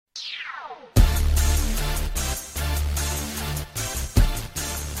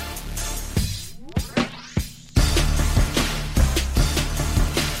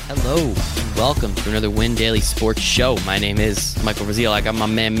Hello, and welcome to another Win Daily Sports Show. My name is Michael Brazil. I got my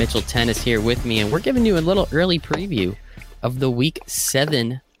man Mitchell Tennis here with me, and we're giving you a little early preview of the Week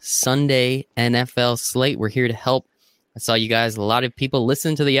 7 Sunday NFL slate. We're here to help. I saw you guys, a lot of people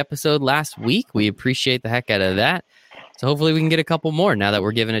listened to the episode last week. We appreciate the heck out of that. So hopefully we can get a couple more now that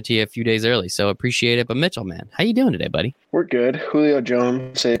we're giving it to you a few days early. So appreciate it. But Mitchell, man, how you doing today, buddy? We're good. Julio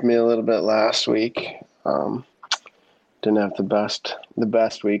Jones saved me a little bit last week. Didn't have the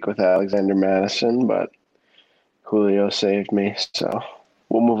best week with Alexander Madison, but Julio saved me. So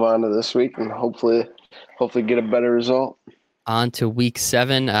we'll move on to this week and hopefully get a better result. On to Week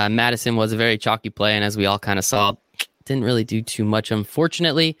 7. Madison was a very chalky play, and as we all kind of saw, didn't really do too much,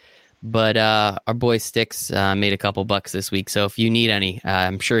 unfortunately. But our boy Sticks made a couple bucks this week. So if you need any,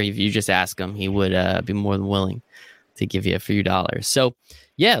 I'm sure if you just ask him, he would be more than willing to give you a few dollars. So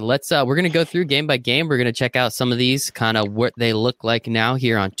yeah, we're going to go through game by game. We're going to check out some of these, kind of what they look like now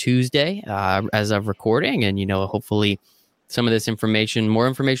here on Tuesday as of recording. And, hopefully some of this more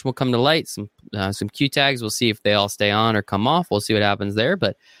information will come to light. Some Q tags. We'll see if they all stay on or come off. We'll see what happens there,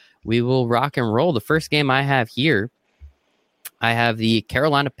 but we will rock and roll. The first game I have here, I have the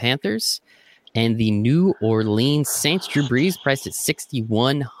Carolina Panthers and the New Orleans Saints. Drew Brees priced at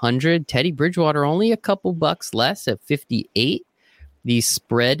 $6,100. Teddy Bridgewater only a couple bucks less at $58. The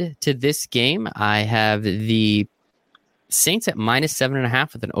spread to this game, I have the Saints at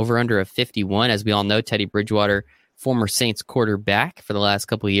 -7.5 with an over-under of 51. As we all know, Teddy Bridgewater, former Saints quarterback for the last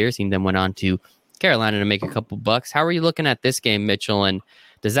couple of years. He then went on to Carolina to make a couple bucks. How are you looking at this game, Mitchell? And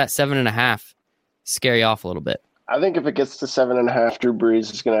does that 7.5 scare you off a little bit? I think if it gets to 7.5, Drew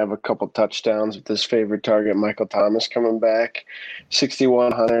Brees is going to have a couple touchdowns with his favorite target, Michael Thomas, coming back.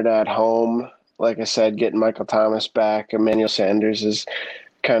 6,100 at home. Like I said, getting Michael Thomas back. Emmanuel Sanders has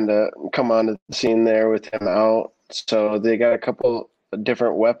kind of come onto the scene there with him out. So they got a couple of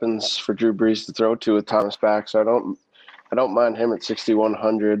different weapons for Drew Brees to throw to with Thomas back. So I don't mind him at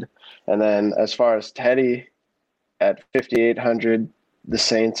 6,100. And then as far as Teddy at 5,800, the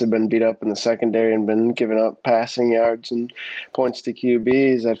Saints have been beat up in the secondary and been giving up passing yards and points to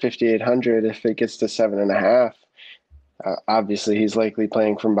QBs at 5,800. If it gets to 7.5, obviously he's likely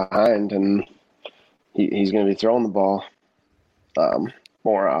playing from behind, and he's going to be throwing the ball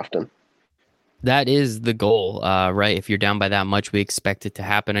more often. That is the goal, right? If you're down by that much, we expect it to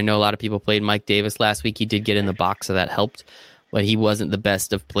happen. I know a lot of people played Mike Davis last week. He did get in the box, so that helped, but he wasn't the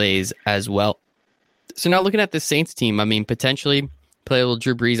best of plays as well. So now looking at the Saints team, I mean, potentially play a little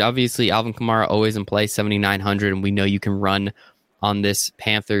Drew Brees. Obviously, Alvin Kamara always in play, 7,900, and we know you can run on this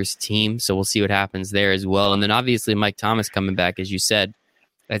Panthers team, so we'll see what happens there as well. And then obviously Mike Thomas coming back, as you said,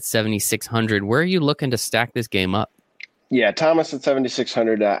 at 7,600. Where are you looking to stack this game up? Yeah, Thomas at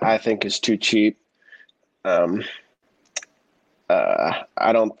 7,600 I think is too cheap. I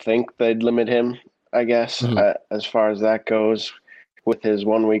don't think they'd limit him, I guess, as far as that goes. With his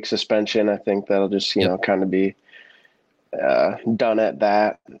 1 week suspension, I think that'll just, kind of be done at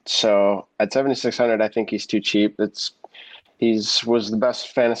that. So at 7,600, I think he's too cheap. Was the best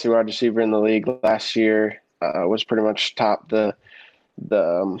fantasy wide receiver in the league last year. Was pretty much top the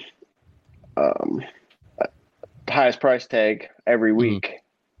highest price tag every week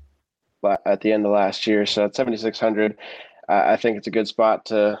at the end of last year. So at 7,600, I think it's a good spot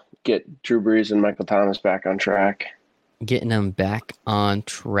to get Drew Brees and Michael Thomas back on track. Getting them back on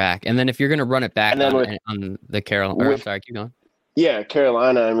track. And then if you're going to run it back on the Carolina, keep going. Yeah,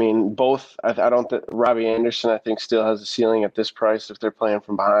 Carolina, I mean, both, I don't think Robbie Anderson, I think, still has a ceiling at this price if they're playing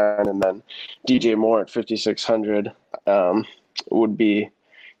from behind. And then DJ Moore at 5,600 would be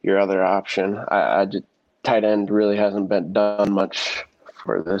your other option. Tight end really hasn't been done much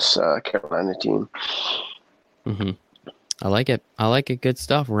for this Carolina team. Mm-hmm. I like it. Good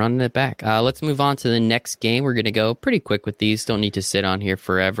stuff. Running it back. Let's move on to the next game. We're going to go pretty quick with these. Don't need to sit on here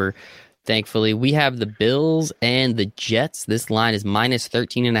forever. Thankfully, we have the Bills and the Jets. This line is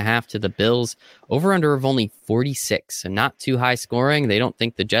 -13.5 to the Bills. Over under of only 46. So not too high scoring. They don't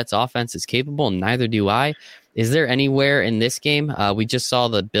think the Jets offense is capable, and neither do I. Is there anywhere in this game? We just saw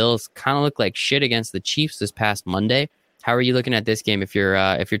the Bills kind of look like shit against the Chiefs this past Monday. How are you looking at this game if you're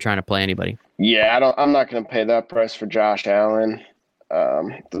trying to play anybody? Yeah, I'm not going to pay that price for Josh Allen.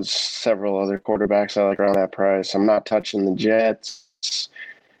 There's several other quarterbacks I like around that price. I'm not touching the Jets.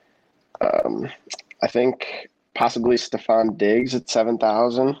 I think possibly Stephon Diggs at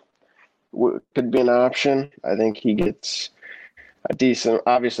 7,000 could be an option. I think he gets a decent.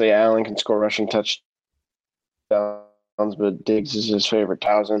 Obviously, Allen can score rushing touchdowns, but Diggs is his favorite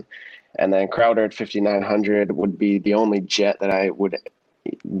 1,000. And then Crowder at 5,900 would be the only Jet that I would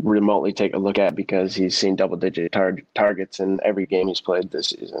remotely take a look at because he's seen double-digit targets in every game he's played this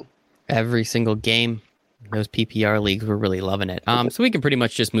season. every single game. Those PPR leagues were really loving it. So we can pretty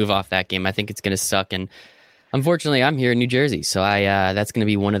much just move off that game. I think it's going to suck. And unfortunately, I'm here in New Jersey, so that's going to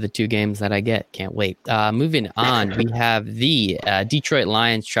be one of the 2 games that I get. Can't wait. Moving on, we have the Detroit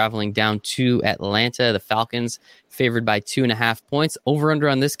Lions traveling down to Atlanta. The Falcons favored by 2.5 points. Over-under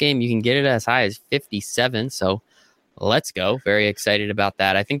on this game, you can get it as high as 57, so let's go. Very excited about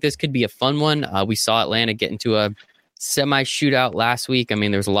that. I think this could be a fun one. We saw Atlanta get into a semi-shootout last week. I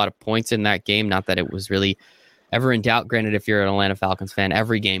mean, there was a lot of points in that game. Not that it was really ever in doubt. Granted, if you're an Atlanta Falcons fan,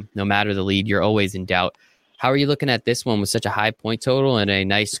 every game, no matter the lead, you're always in doubt. How are you looking at this one with such a high point total and a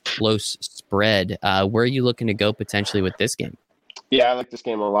nice close spread? Where are you looking to go potentially with this game? Yeah, I like this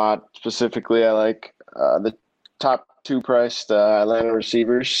game a lot. Specifically, I like the top 2 priced Atlanta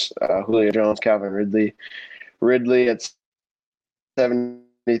receivers, Julio Jones, Calvin Ridley. Ridley at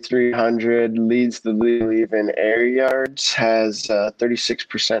 7,300 leads the league in air yards, has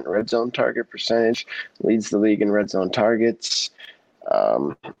 36% red zone target percentage, leads the league in red zone targets.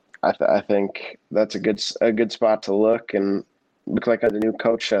 I think that's a good spot to look, and look like the new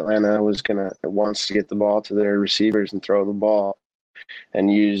coach Atlanta wants to get the ball to their receivers and throw the ball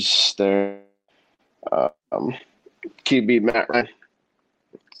and use their QB Matt Ryan.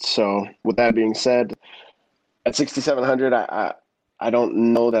 So with that being said, at 6,700, I don't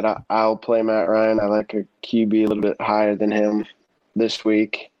know that I'll play Matt Ryan. I like a QB a little bit higher than him this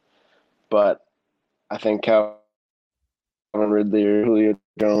week, but I think Calvin Ridley or Julio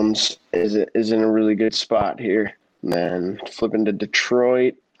Jones is in a really good spot here. And then flipping to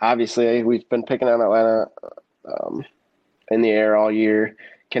Detroit, obviously we've been picking on Atlanta in the air all year.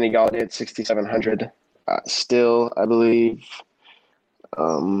 Kenny Golladay at 6,700. Still, I believe,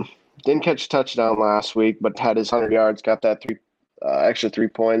 didn't catch a touchdown last week, but had his 100 yards, got that extra 3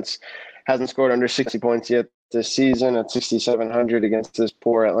 points. Hasn't scored under 60 points yet this season at 6,700 against this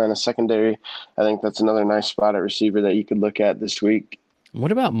poor Atlanta secondary. I think that's another nice spot at receiver that you could look at this week.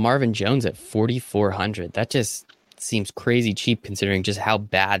 What about Marvin Jones at 4,400? That just seems crazy cheap considering just how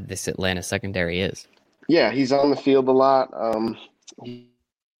bad this Atlanta secondary is. Yeah, he's on the field a lot. He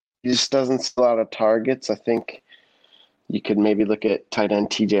just doesn't see a lot of targets. I think you could maybe look at tight end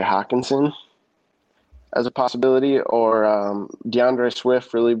TJ Hawkinson as a possibility, or DeAndre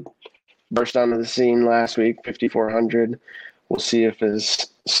Swift really burst onto the scene last week, 5,400. We'll see if his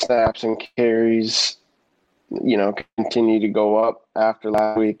snaps and carries, continue to go up after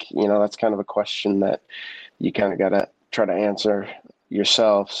last week. That's kind of a question that you kind of got to try to answer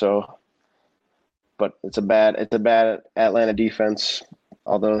yourself. So, but it's a bad Atlanta defense.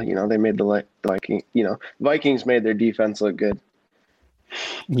 Although, they made the Vikings made their defense look good.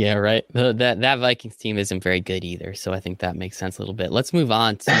 Yeah, right. That Vikings team isn't very good either, so I think that makes sense a little bit. Let's move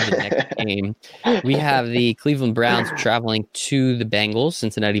on to the next game. We have the Cleveland Browns traveling to the Bengals,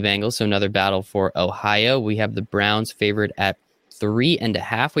 Cincinnati Bengals, so another battle for Ohio. We have the Browns favored at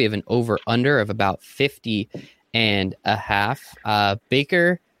 3.5. We have an over-under of about 50.5.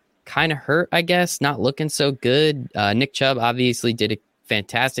 Baker kind of hurt, I guess, not looking so good. Nick Chubb obviously did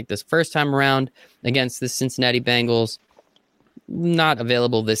fantastic this first time around against the Cincinnati Bengals. Not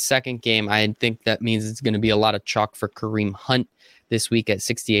available this second game. I think that means it's going to be a lot of chalk for Kareem Hunt this week at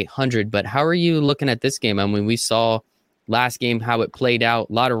 6,800. But how are you looking at this game? I mean, we saw last game how it played out.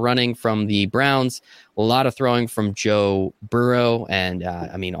 A lot of running from the Browns, a lot of throwing from Joe Burrow, and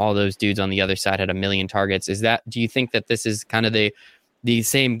all those dudes on the other side had 1 million targets. Do you think that this is kind of the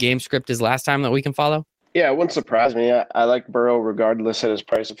same game script as last time that we can follow? Yeah, it wouldn't surprise me. I like Burrow regardless at his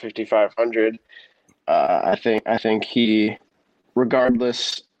price of 5,500. I think he,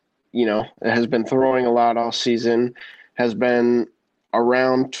 regardless, has been throwing a lot all season, has been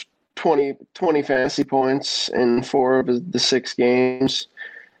around 20 fantasy points in 4 of the 6 games.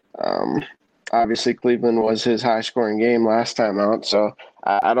 Obviously, Cleveland was his high-scoring game last time out, so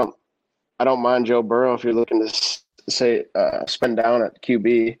I don't mind Joe Burrow if you're looking to spend down at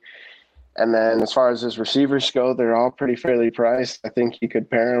QB. And then as far as his receivers go, they're all pretty fairly priced. I think you could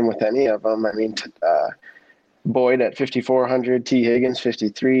pair him with any of them. I mean, Boyd at 5,400, T. Higgins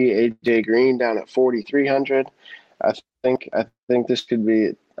 53, AJ Green down at 4,300. I think this could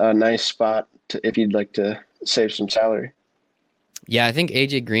be a nice spot if you'd like to save some salary. Yeah, I think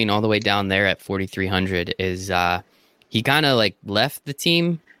AJ Green all the way down there at 4,300 is he kind of left the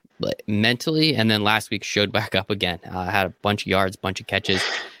team mentally, and then last week showed back up again. Had a bunch of yards, bunch of catches.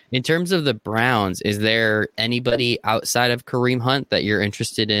 In terms of the Browns, is there anybody outside of Kareem Hunt that you're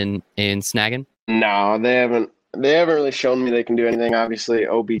interested in snagging? No, they haven't really shown me they can do anything. Obviously,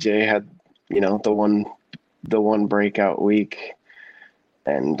 OBJ had, the one breakout week,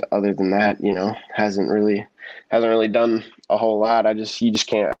 and other than that, hasn't really done a whole lot. You just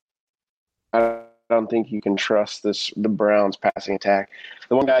can't I don't think you can trust the Browns passing attack.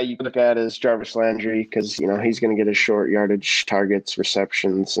 The one guy you can look at is Jarvis Landry because he's going to get his short yardage targets,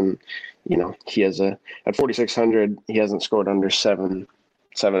 receptions, and he has at 4,600 he hasn't scored under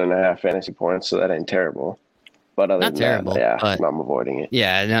 7.5 fantasy points, so that ain't terrible. But other Not than terrible, that, but I'm avoiding it.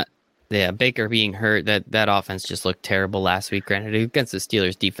 Yeah, Baker being hurt, that offense just looked terrible last week. Granted, against the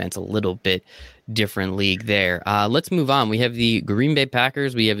Steelers defense, a little bit different league there. Let's move on. We have the Green Bay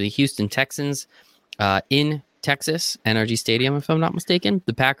Packers. We have the Houston Texans in Texas, NRG Stadium, if I'm not mistaken.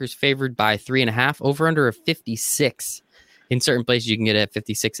 The Packers favored by 3.5, over under a 56. In certain places, you can get it at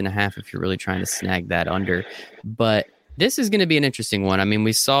 56.5 if you're really trying to snag that under. But this is going to be an interesting one. I mean,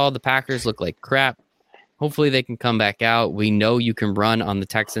 we saw the Packers look like crap. Hopefully they can come back out. We know you can run on the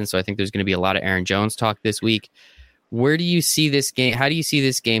Texans, so I think there's going to be a lot of Aaron Jones talk this week. Where do you see this game? How do you see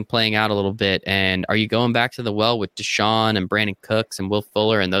this game playing out a little bit? And are you going back to the well with Deshaun and Brandon Cooks and Will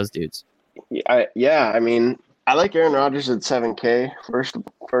Fuller and those dudes? Yeah, I mean, I like Aaron Rodgers at 7K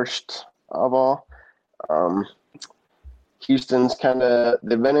first of all. Houston's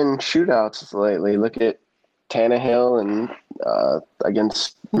they've been in shootouts lately. Look at Tannehill and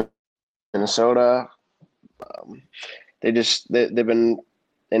against Minnesota. They've been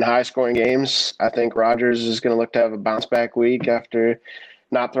in high scoring games. I think Rodgers is going to look to have a bounce back week after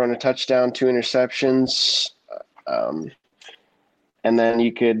not throwing a touchdown, 2 interceptions. And then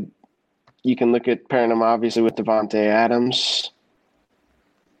you can look at pairing him obviously with Devontae Adams.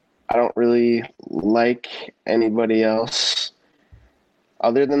 I don't really like anybody else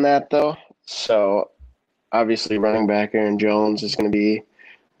other than that, though. So obviously running back Aaron Jones is going to be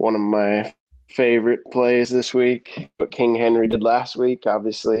one of my favorite plays this week. But King Henry did last week,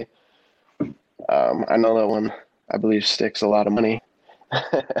 obviously. I know that one, I believe, sticks a lot of money.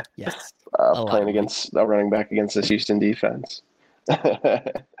 Yes. Playing against a running back against this Houston defense.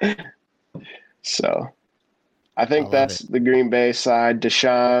 So I think that's the Green Bay side.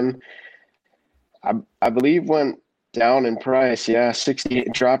 Deshaun, I believe, went down in price. Yeah,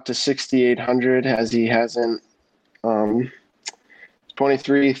 dropped to 6,800 as he hasn't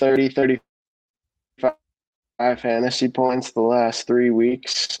 23, 30, 35 fantasy points the last 3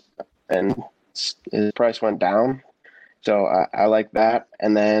 weeks, and his price went down. So I like that.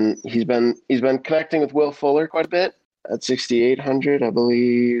 And then he's been connecting with Will Fuller quite a bit at 6,800, I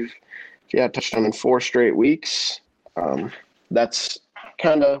believe. Yeah, touchdown in 4 straight weeks. That's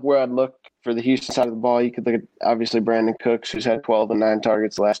kind of where I'd look for the Houston side of the ball. You could look at obviously Brandon Cooks, who's had 12 and 9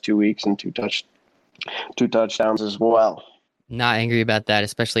 targets the last 2 weeks and 2 touchdowns as well. Not angry about that,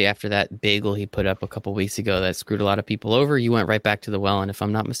 especially after that bagel he put up a couple weeks ago that screwed a lot of people over. You went right back to the well, and if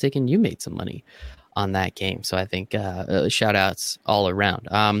I'm not mistaken, you made some money on that game. So I think shout outs all around.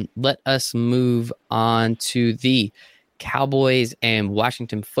 Let us move on to the Cowboys and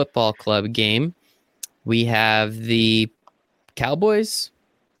Washington Football Club game. We have the Cowboys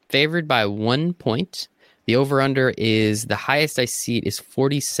favored by 1 point. The over-under is, the highest I see it is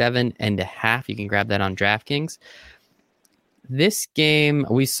 47.5. You can grab that on DraftKings. This game,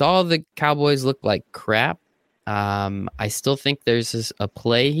 we saw the Cowboys look like crap. I still think there's a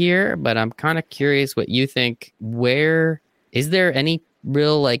play here, but I'm kind of curious what you think. Where is there any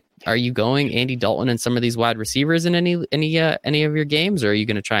real, are you going Andy Dalton and some of these wide receivers in any of your games, or are you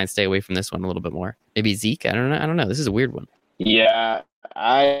going to try and stay away from this one a little bit more? Maybe Zeke? I don't know. This is a weird one. Yeah,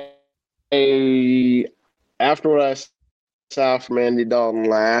 after what I saw from Andy Dalton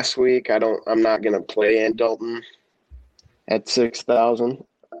last week, I'm not going to play Andy Dalton at 6,000.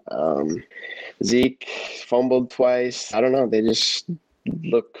 Zeke fumbled twice. I don't know. They just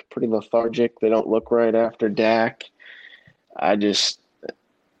look pretty lethargic. They don't look right after Dak. I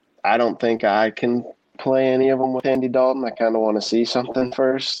don't think I can play any of them with Andy Dalton. I kind of want to see something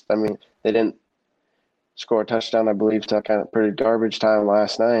first. I mean, they didn't score a touchdown, I believe, till kind of pretty garbage time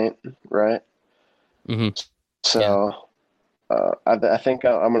last night, right? Mm-hmm. So I think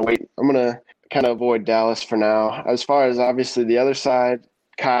I'm going to wait. I'm going to kind of avoid Dallas for now. As far as obviously the other side,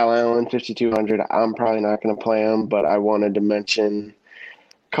 Kyle Allen, 5,200. I'm probably not going to play him, but I wanted to mention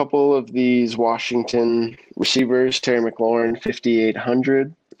a couple of these Washington receivers. Terry McLaurin,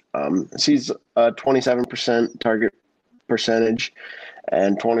 5,800. He's a 27% target percentage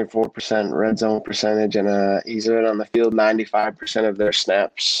and 24% red zone percentage, and he's been on the field 95% of their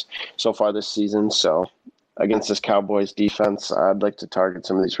snaps so far this season. So against this Cowboys defense, I'd like to target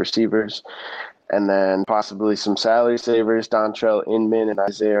some of these receivers. And then possibly some salary savers, Dontrell Inman and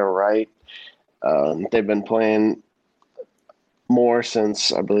Isaiah Wright. They've been playing more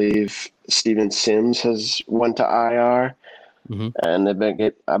since, I believe, Steven Sims has went to IR. Mm-hmm. And have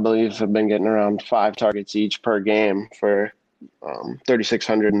been getting around 5 targets each per game for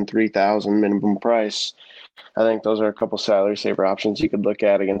 $3,600 and $3,000 minimum price. I think those are a couple salary saver options you could look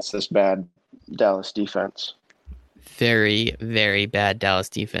at against this bad Dallas defense. Very, very bad Dallas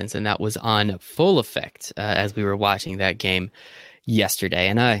defense, and that was on full effect as we were watching that game yesterday.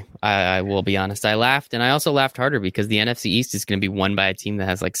 And I will be honest, I laughed, and I also laughed harder because the NFC East is going to be won by a team that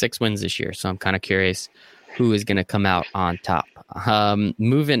has like 6 wins this year. So I'm kind of curious who is going to come out on top.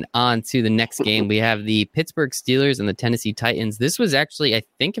 Moving on to the next game, we have the Pittsburgh Steelers and the Tennessee Titans. This was actually, I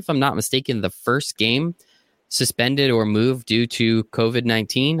think, if I'm not mistaken, the first game suspended or moved due to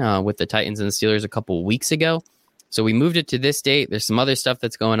COVID-19 with the Titans and the Steelers a couple weeks ago. So we moved it to this date. There's some other stuff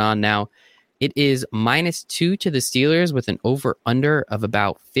that's going on now. It is -2 to the Steelers with an over-under of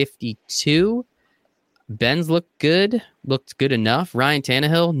about 52. Ben's looked good enough. Ryan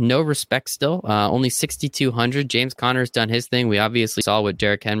Tannehill, no respect still. Only 6,200. James Conner's done his thing. We obviously saw what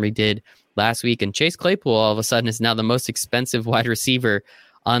Derrick Henry did last week. And Chase Claypool all of a sudden is now the most expensive wide receiver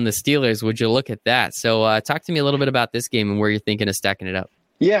on the Steelers. Would you look at that? So talk to me a little bit about this game and where you're thinking of stacking it up.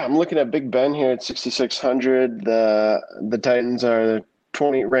 Yeah, I'm looking at Big Ben here at 6,600. The Titans are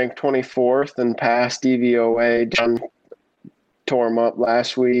ranked 24th in pass DVOA. John tore him up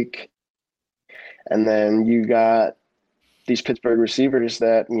last week. And then you got these Pittsburgh receivers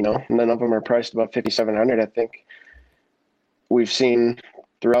that, none of them are priced above 5,700. I think we've seen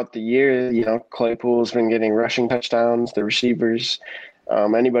throughout the year, Claypool's been getting rushing touchdowns. The receivers,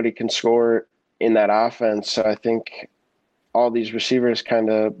 anybody can score in that offense. So I think all these receivers kind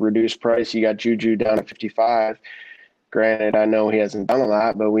of reduce price. You got Juju down at 55. Granted, I know he hasn't done a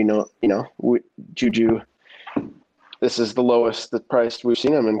lot, but we know, Juju, this is the lowest the price we've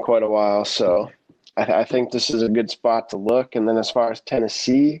seen him in quite a while. So I think this is a good spot to look. And then as far as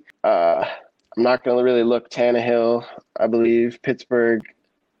Tennessee, I'm not going to really look Tannehill. I believe Pittsburgh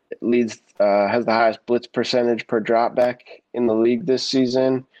has the highest blitz percentage per dropback in the league this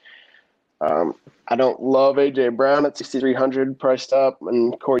season. I don't love A.J. Brown at 6,300 priced up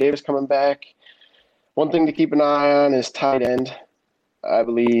and Corey Davis coming back. One thing to keep an eye on is tight end. I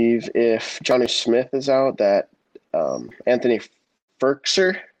believe if Jonnu Smith is out, that Anthony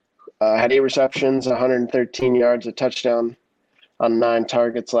Firkser had 8 receptions, 113 yards, a touchdown on 9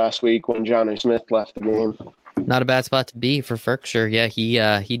 targets last week when Jonnu Smith left the game. Not a bad spot to be for Firkser. Yeah,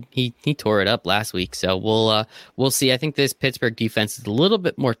 he tore it up last week. So we'll see. I think this Pittsburgh defense is a little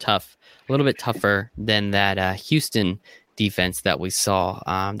bit more tough, a little bit tougher than that Houston defense that we saw,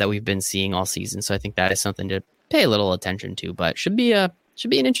 that we've been seeing all season. So I think that is something to pay a little attention to. But should be an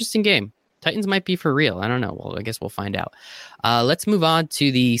interesting game. Titans might be for real. I don't know. Well, I guess we'll find out. Let's move on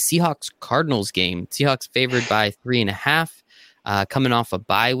to the Seahawks-Cardinals game. Seahawks favored by 3.5. Coming off a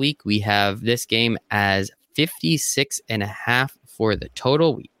bye week, we have this game as 56.5 for the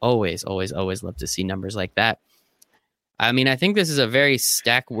total. We always love to see numbers like that. I mean, I think this is a very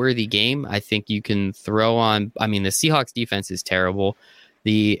stack-worthy game. I think you can throw on... I mean, the Seahawks defense is terrible.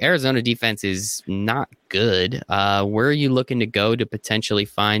 The Arizona defense is not good. Where are you looking to go to potentially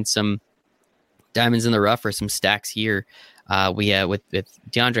find some diamonds in the rough or some stacks here? We have with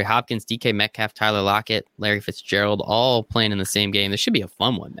DeAndre Hopkins, DK Metcalf, Tyler Lockett, Larry Fitzgerald, all playing in the same game. This should be a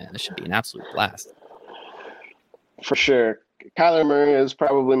fun one, man. This should be an absolute blast. For sure. Kyler Murray is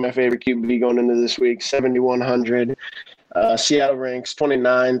probably my favorite QB going into this week, 7,100. Seattle ranks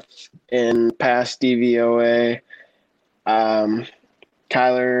 29th in pass DVOA.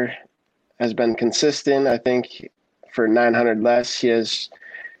 Kyler has been consistent. I think for 900 less, he has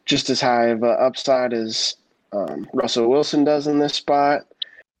just as high of an upside as Russell Wilson does in this spot.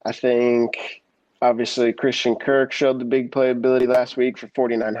 I think, obviously, Christian Kirk showed the big playability last week for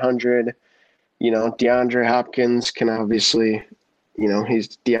 4,900. DeAndre Hopkins can obviously,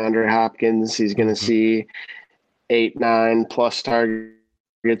 he's DeAndre Hopkins. He's going to see 8-9 plus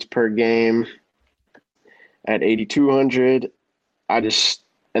targets per game at 8,200.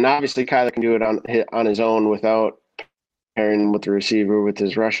 And obviously Kyler can do it on his own without pairing with the receiver with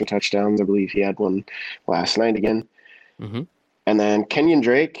his rushing touchdowns. I believe he had one last night again. Mm-hmm. And then Kenyon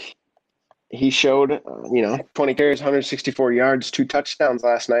Drake, he showed, 20 carries, 164 yards, 2 touchdowns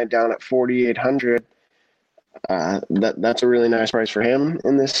last night down at 4,800. That's a really nice price for him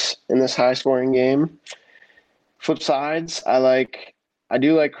in this high scoring game. Flip sides, I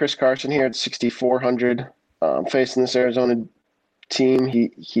do like Chris Carson here at 6,400. Facing this Arizona team,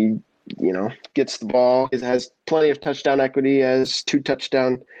 he gets the ball. He has plenty of touchdown equity. Has two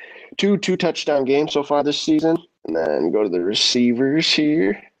touchdown games so far this season. And then go to the receivers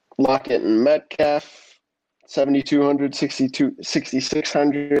here. Lockett and Metcalf, 7,200,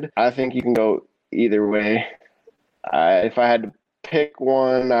 6,600. I think you can go either way. If I had to pick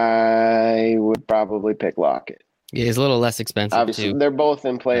one, I would probably pick Lockett. Yeah, he's a little less expensive Obviously, too. they're both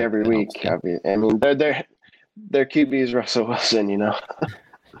in play every That helps week. too. I mean, their QB is Russell Wilson.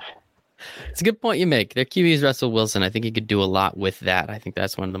 It's a good point you make. Their QB is Russell Wilson. I think he could do a lot with that. I think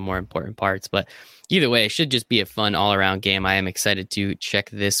that's one of the more important parts. But either way, it should just be a fun all around game. I am excited to check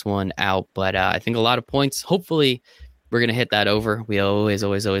this one out. But I think a lot of points. Hopefully, we're going to hit that over. We always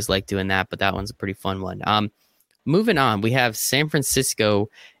like doing that. But that one's a pretty fun one. Moving on, we have San Francisco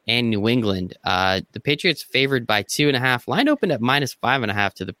and New England. The Patriots favored by 2.5. Line opened at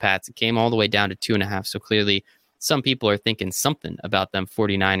 -5.5 to the Pats. It came all the way down to 2.5. So clearly, some people are thinking something about them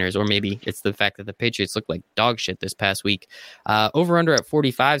 49ers, or maybe it's the fact that the Patriots look like dog shit this past week. Over under at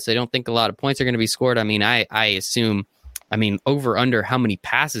 45, so I don't think a lot of points are going to be scored. I mean, I assume, over under how many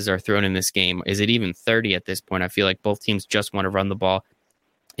passes are thrown in this game. Is it even 30 at this point? I feel like both teams just want to run the ball.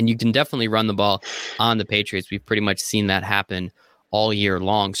 And you can definitely run the ball on the Patriots. We've pretty much seen that happen all year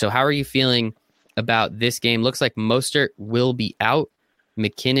long. So how are you feeling about this game? Looks like Mostert will be out.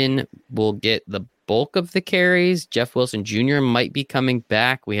 McKinnon will get the bulk of the carries. Jeff Wilson Jr. might be coming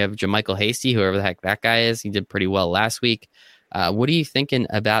back. We have JaMychal Hasty, whoever the heck that guy is. He did pretty well last week. What are you thinking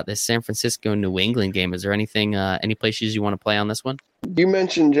about this San Francisco New England game? Is there anything, any places you want to play on this one? You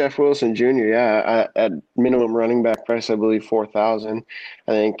mentioned Jeff Wilson Jr. Yeah, at minimum running back price, I believe 4,000.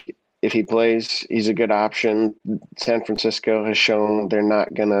 I think if he plays, he's a good option. San Francisco has shown they're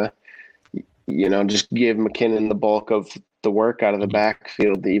not gonna, just give McKinnon the bulk of the work out of the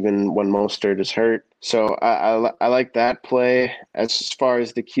backfield, even when Mostert is hurt. So I like that play. As far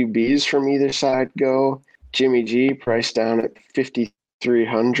as the QBs from either side go, Jimmy G priced down at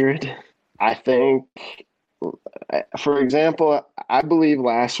 5,300. I think, for example, I believe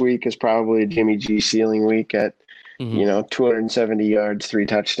last week is probably Jimmy G ceiling week at 270 yards, 3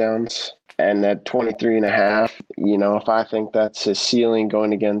 touchdowns, and at 23.5. If I think that's his ceiling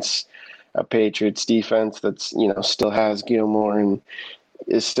going against a Patriots defense that's still has Gilmore and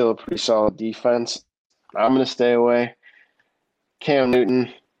is still a pretty solid defense, I'm going to stay away. Cam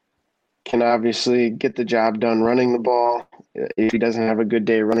Newton can obviously get the job done running the ball. If he doesn't have a good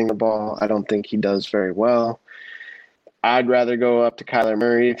day running the ball, I don't think he does very well. I'd rather go up to Kyler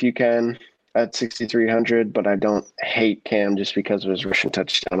Murray if you can at 6,300, but I don't hate Cam just because of his rushing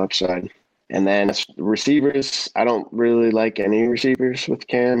touchdown upside. And then as receivers, I don't really like any receivers with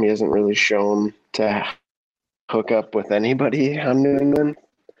Cam. He hasn't really shown to hook up with anybody on New England,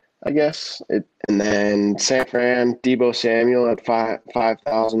 I guess. And then San Fran, Deebo Samuel at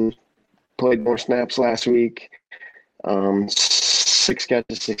 5,000, played more snaps last week. 6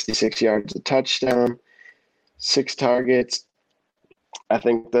 catches, 66 yards, a touchdown, 6 targets. I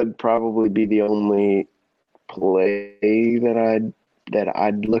think that'd probably be the only play that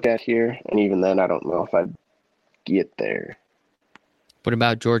I'd look at here, and even then, I don't know if I'd get there. What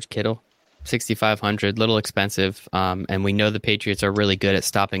about George Kittle? 6,500, little expensive, and we know the Patriots are really good at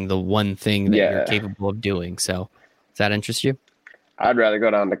stopping the one thing that you're capable of doing. So, does that interest you? I'd rather go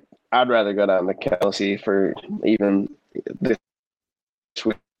down to Kelce for even this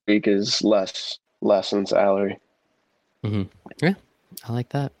week is less in salary. Yeah, I like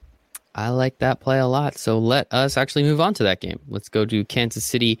that. I like that play a lot. So let us actually move on to that game. Let's go to Kansas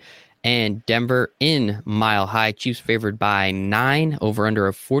City and Denver in Mile High. Chiefs favored by 9, over under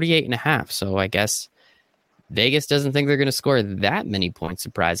of 48.5. So I guess Vegas doesn't think they're going to score that many points,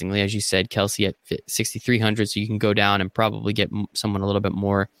 surprisingly. As you said, Kelce at 6,300, so you can go down and probably get someone a little bit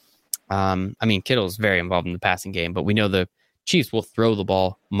more. Kittle's very involved in the passing game, but we know the Chiefs will throw the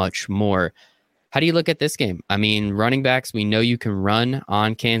ball much more. How do you look at this game? Running backs, we know you can run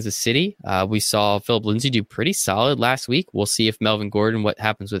on Kansas City. We saw Philip Lindsay do pretty solid last week. We'll see if Melvin Gordon, what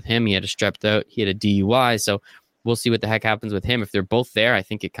happens with him. He had a strep throat, he had a DUI, so we'll see what the heck happens with him. If they're both there, I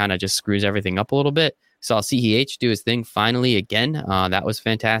think it kind of just screws everything up a little bit. Saw CEH do his thing finally again. That was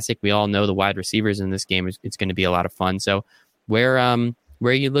fantastic. We all know the wide receivers in this game. It's going to be a lot of fun. So where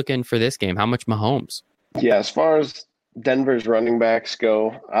are you looking for this game? How much Mahomes? Yeah, as far as Denver's running backs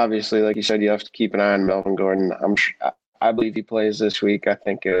go, obviously, like you said, you have to keep an eye on Melvin Gordon. I believe he plays this week. I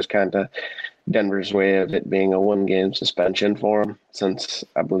think it was kind of Denver's way of it being a 1-game suspension for him, since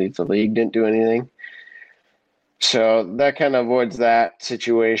I believe the league didn't do anything. So that kind of avoids that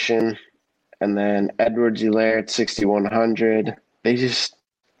situation. And then Edwards-Helaire at 6,100. He's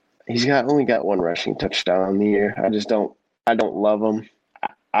only got 1 rushing touchdown on the year. I don't love him.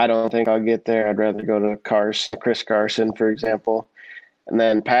 I don't think I'll get there. I'd rather go to Chris Carson, for example. And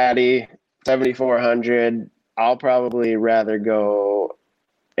then Patty, 7,400. I'll probably rather go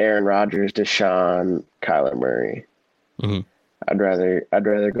Aaron Rodgers, Deshaun, Kyler Murray. I'd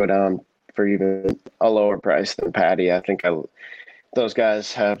rather go down for even a lower price than Patty. I think those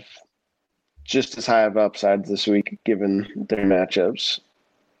guys have just as high of upsides this week, given their matchups,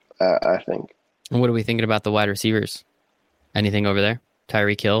 I think. And what are we thinking about the wide receivers? Anything over there?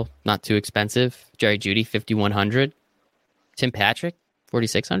 Tyreek Hill, not too expensive. Jerry Jeudy, 5,100. Tim Patrick,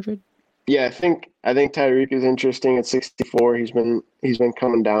 4,600. Yeah, I think Tyreek is interesting at 64. He's been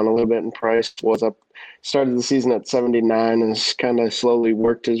coming down a little bit in price. Was up, started the season at 79 and has kind of slowly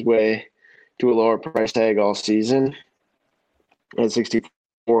worked his way to a lower price tag all season at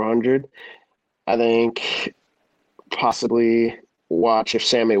 6,400. I think possibly watch if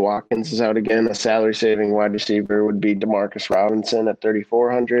Sammy Watkins is out again. A salary-saving wide receiver would be Demarcus Robinson at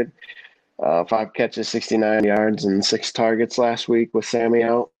 3,400. 5 catches, 69 yards, and 6 targets last week with Sammy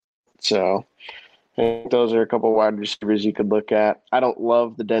out. So I think those are a couple wide receivers you could look at. I don't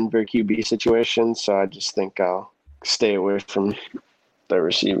love the Denver QB situation, so I just think I'll stay away from the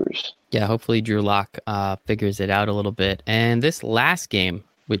receivers. Yeah, hopefully Drew Lock figures it out a little bit. And this last game,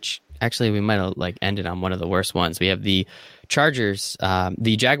 which actually we might have ended on one of the worst ones. We have the Chargers,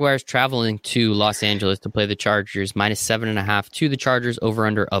 the Jaguars traveling to Los Angeles to play the Chargers, -7.5 to the Chargers, over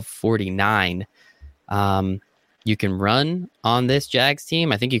under of 49. You can run on this Jags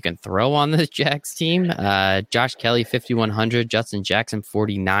team. I think you can throw on this Jags team. Josh Kelly, 5,100. Justin Jackson,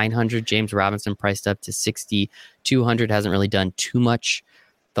 4,900. James Robinson priced up to 6,200. Hasn't really done too much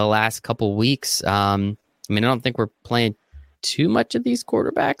the last couple weeks. I don't think we're playing too much of these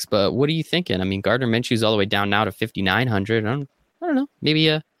quarterbacks, but what are you thinking? I mean, Gardner Minshew's all the way down now to 5,900. I don't know.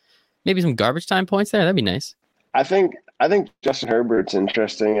 Maybe some garbage time points there. That'd be nice. I think Justin Herbert's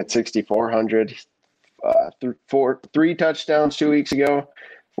interesting at 6,400. 3 touchdowns 2 weeks ago,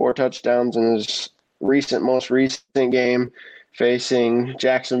 4 touchdowns in his most recent game, facing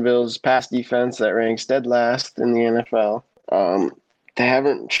Jacksonville's pass defense that ranks dead last in the NFL. They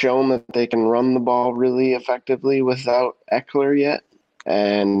haven't shown that they can run the ball really effectively without Eckler yet.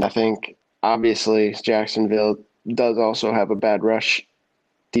 And I think, obviously, Jacksonville does also have a bad rush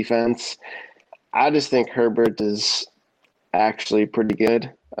defense. I just think Herbert is actually pretty good.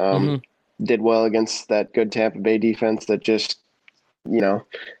 Did well against that good Tampa Bay defense that just,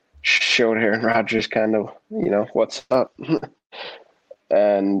 showed Aaron Rodgers kind of, what's up.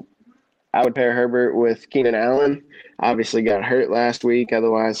 And I would pair Herbert with Keenan Allen. Obviously got hurt last week.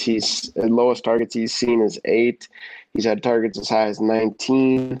 Otherwise, the lowest targets he's seen is 8. He's had targets as high as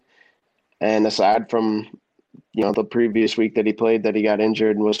 19. And aside from, the previous week that he played that he got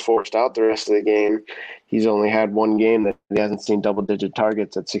injured and was forced out the rest of the game, he's only had one game that he hasn't seen double-digit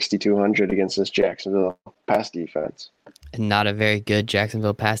targets at 6,200 against this Jacksonville pass defense. And not a very good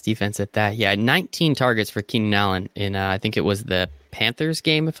Jacksonville pass defense at that. Yeah, 19 targets for Keenan Allen in, I think it was the Panthers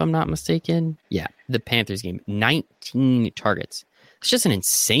game, if I'm not mistaken. Yeah, the Panthers game. 19 targets. It's just an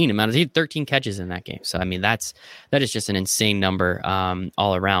insane amount. He had 13 catches in that game. So, that is just an insane number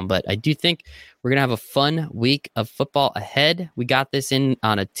all around. But I do think we're going to have a fun week of football ahead. We got this in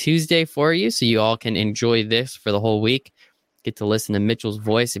on a Tuesday for you, so you all can enjoy this for the whole week. Get to listen to Mitchell's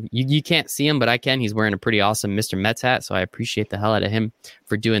voice. You can't see him, but I can. He's wearing a pretty awesome Mr. Mets hat, so I appreciate the hell out of him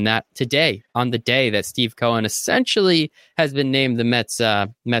for doing that today, on the day that Steve Cohen essentially has been named the Mets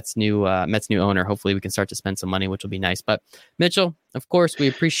new owner. Hopefully we can start to spend some money, which will be nice. But Mitchell, of course, we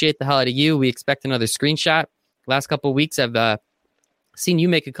appreciate the hell out of you. We expect another screenshot. Last couple of weeks I've seen you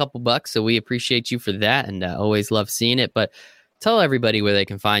make a couple bucks, so we appreciate you for that, and always love seeing it. But tell everybody where they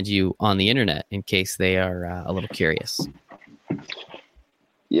can find you on the internet in case they are a little curious.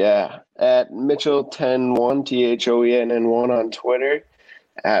 Yeah, at Mitchell101, THOENN1 on Twitter,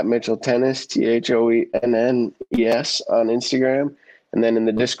 at Mitchell Tennis, THOENNES on Instagram, and then in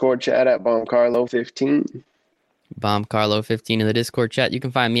the Discord chat at BombCarlo15. BombCarlo15 in the Discord chat. You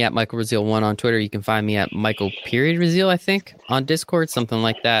can find me at Michael Raziel1 on Twitter. You can find me at Michael.Raziel, I think, on Discord, something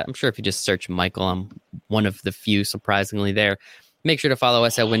like that. I'm sure if you just search Michael, I'm one of the few, surprisingly, there. Make sure to follow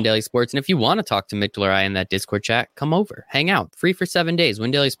us at Win Daily Sports. And if you want to talk to Mitchell or I in that Discord chat, come over, hang out. Free for 7 days.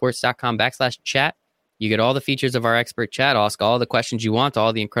 WinDailySports.com/chat. You get all the features of our expert chat. Ask all the questions you want to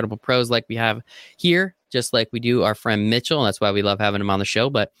all the incredible pros like we have here, just like we do our friend Mitchell. And that's why we love having him on the show.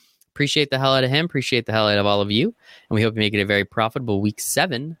 But appreciate the hell out of him. Appreciate the hell out of all of you. And we hope you make it a very profitable week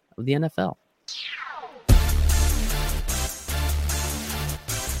 7 of the NFL.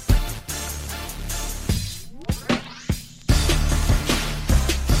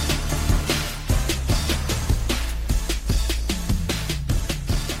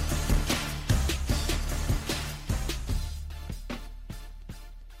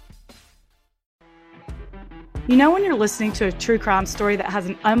 You know when you're listening to a true crime story that has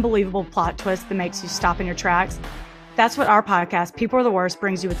an unbelievable plot twist that makes you stop in your tracks? That's what our podcast, People Are the Worst,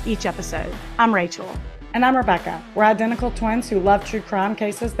 brings you with each episode. I'm Rachel. And I'm Rebecca. We're identical twins who love true crime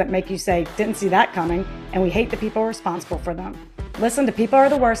cases that make you say, didn't see that coming, and we hate the people responsible for them. Listen to People Are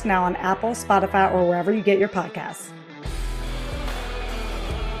the Worst now on Apple, Spotify, or wherever you get your podcasts.